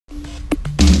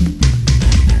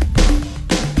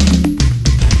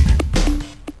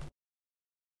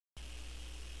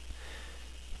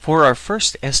For our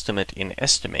first estimate in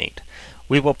EstiMate,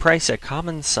 we will price a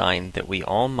common sign that we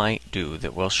all might do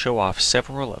that will show off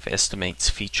several of EstiMate's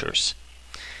features.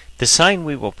 The sign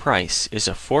we will price is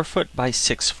a 4 foot by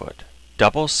 6 foot,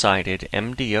 double-sided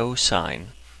MDO sign.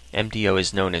 MDO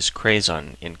is known as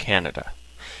Crayon in Canada,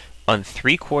 on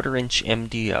 3/4 inch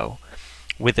MDO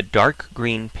with a dark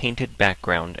green painted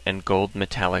background and gold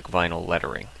metallic vinyl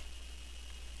lettering.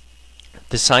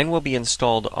 The sign will be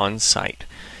installed on site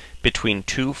between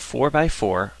two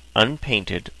 4x4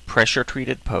 unpainted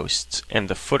pressure-treated posts, and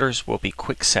the footers will be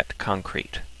quick-set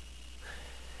concrete.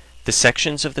 The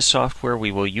sections of the software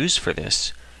we will use for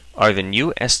this are the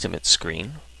new estimate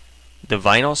screen, the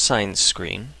vinyl signs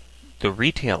screen, the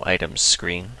retail items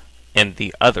screen, and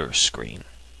the other screen.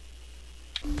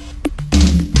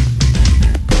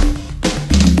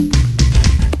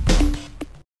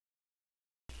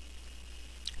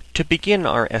 To begin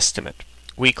our estimate,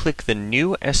 we click the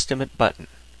New Estimate button,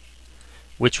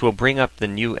 which will bring up the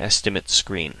New Estimate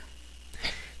screen.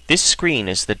 This screen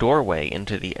is the doorway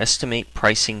into the EstiMate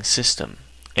pricing system,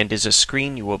 and is a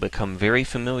screen you will become very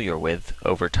familiar with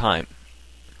over time.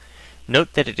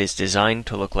 Note that it is designed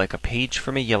to look like a page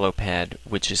from a yellow pad,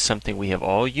 which is something we have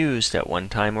all used at one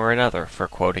time or another for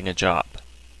quoting a job.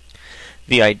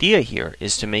 The idea here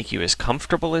is to make you as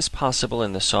comfortable as possible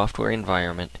in the software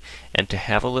environment and to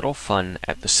have a little fun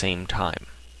at the same time.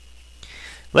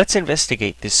 Let's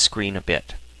investigate this screen a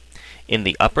bit. In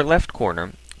the upper left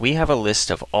corner, we have a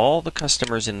list of all the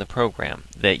customers in the program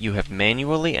that you have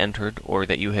manually entered or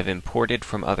that you have imported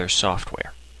from other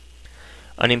software.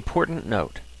 An important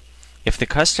note: if the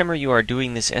customer you are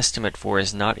doing this estimate for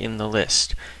is not in the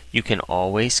list, you can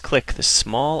always click the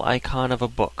small icon of a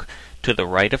book to the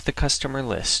right of the customer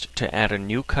list to add a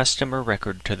new customer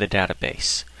record to the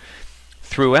database.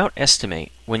 Throughout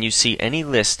EstiMate, when you see any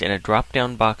list in a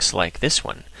drop-down box like this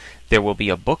one, there will be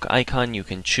a book icon you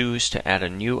can choose to add a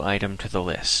new item to the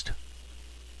list.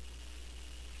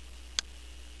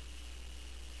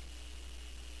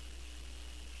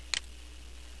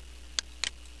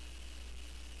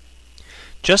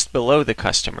 Just below the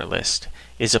customer list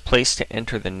is a place to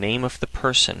enter the name of the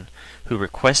person who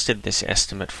requested this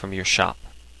estimate from your shop.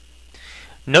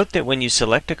 Note that when you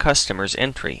select a customer's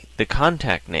entry, the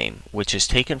contact name, which is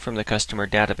taken from the customer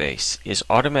database, is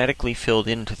automatically filled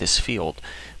into this field,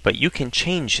 but you can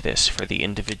change this for the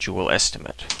individual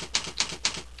estimate.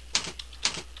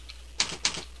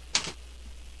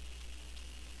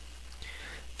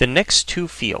 The next two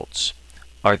fields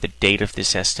are the date of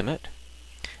this estimate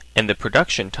and the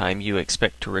production time you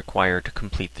expect to require to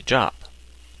complete the job.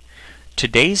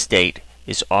 Today's date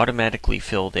is automatically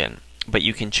filled in, but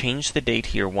you can change the date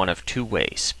here one of two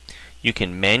ways. You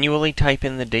can manually type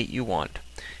in the date you want,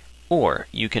 or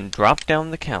you can drop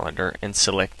down the calendar and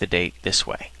select the date this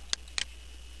way.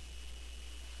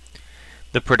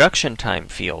 The production time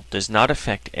field does not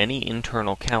affect any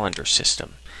internal calendar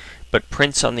system, but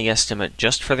prints on the estimate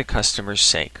just for the customer's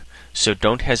sake, so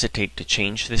don't hesitate to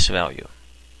change this value.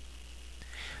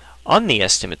 On the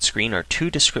estimate screen are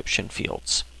two description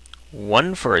fields,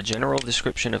 one for a general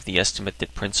description of the estimate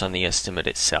that prints on the estimate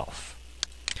itself.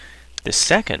 The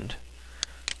second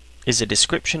is a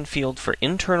description field for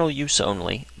internal use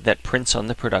only that prints on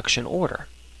the production order.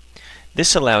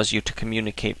 This allows you to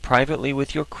communicate privately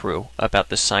with your crew about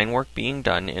the sign work being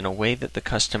done in a way that the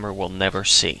customer will never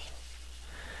see.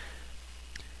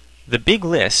 The big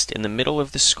list in the middle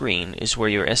of the screen is where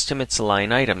your estimate's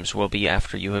line items will be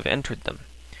after you have entered them,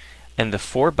 and the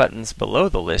four buttons below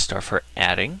the list are for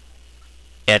adding,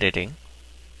 editing,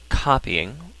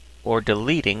 copying, or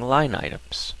deleting line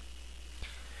items.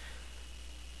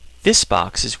 This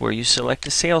box is where you select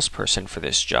a salesperson for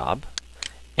this job,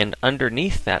 and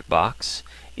underneath that box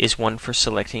is one for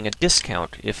selecting a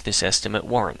discount if this estimate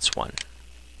warrants one.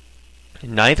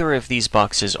 Neither of these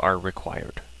boxes are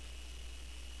required.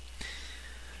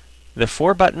 The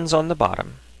four buttons on the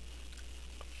bottom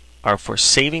are for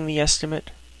saving the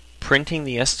estimate, printing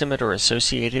the estimate or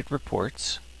associated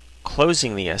reports,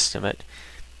 closing the estimate,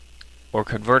 or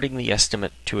converting the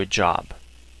estimate to a job.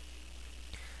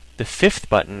 The fifth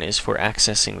button is for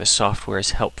accessing the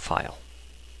software's help file.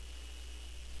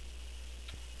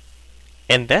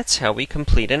 And that's how we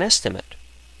complete an estimate.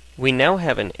 We now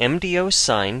have an MDO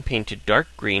sign painted dark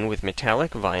green with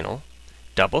metallic vinyl,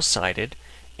 double-sided,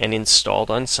 and installed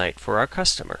on site for our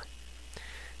customer.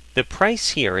 The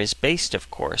price here is based,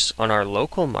 of course, on our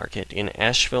local market in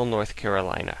Asheville, North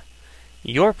Carolina.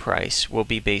 Your price will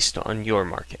be based on your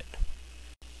market.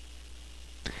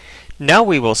 Now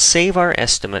we will save our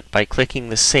estimate by clicking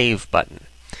the Save button,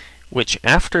 which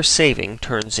after saving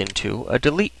turns into a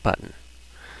Delete button.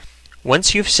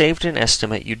 Once you've saved an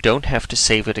estimate, you don't have to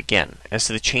save it again, as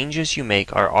the changes you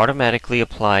make are automatically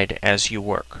applied as you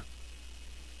work.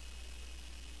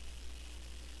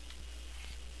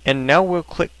 And now we'll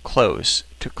click Close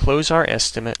to close our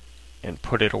estimate and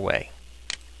put it away.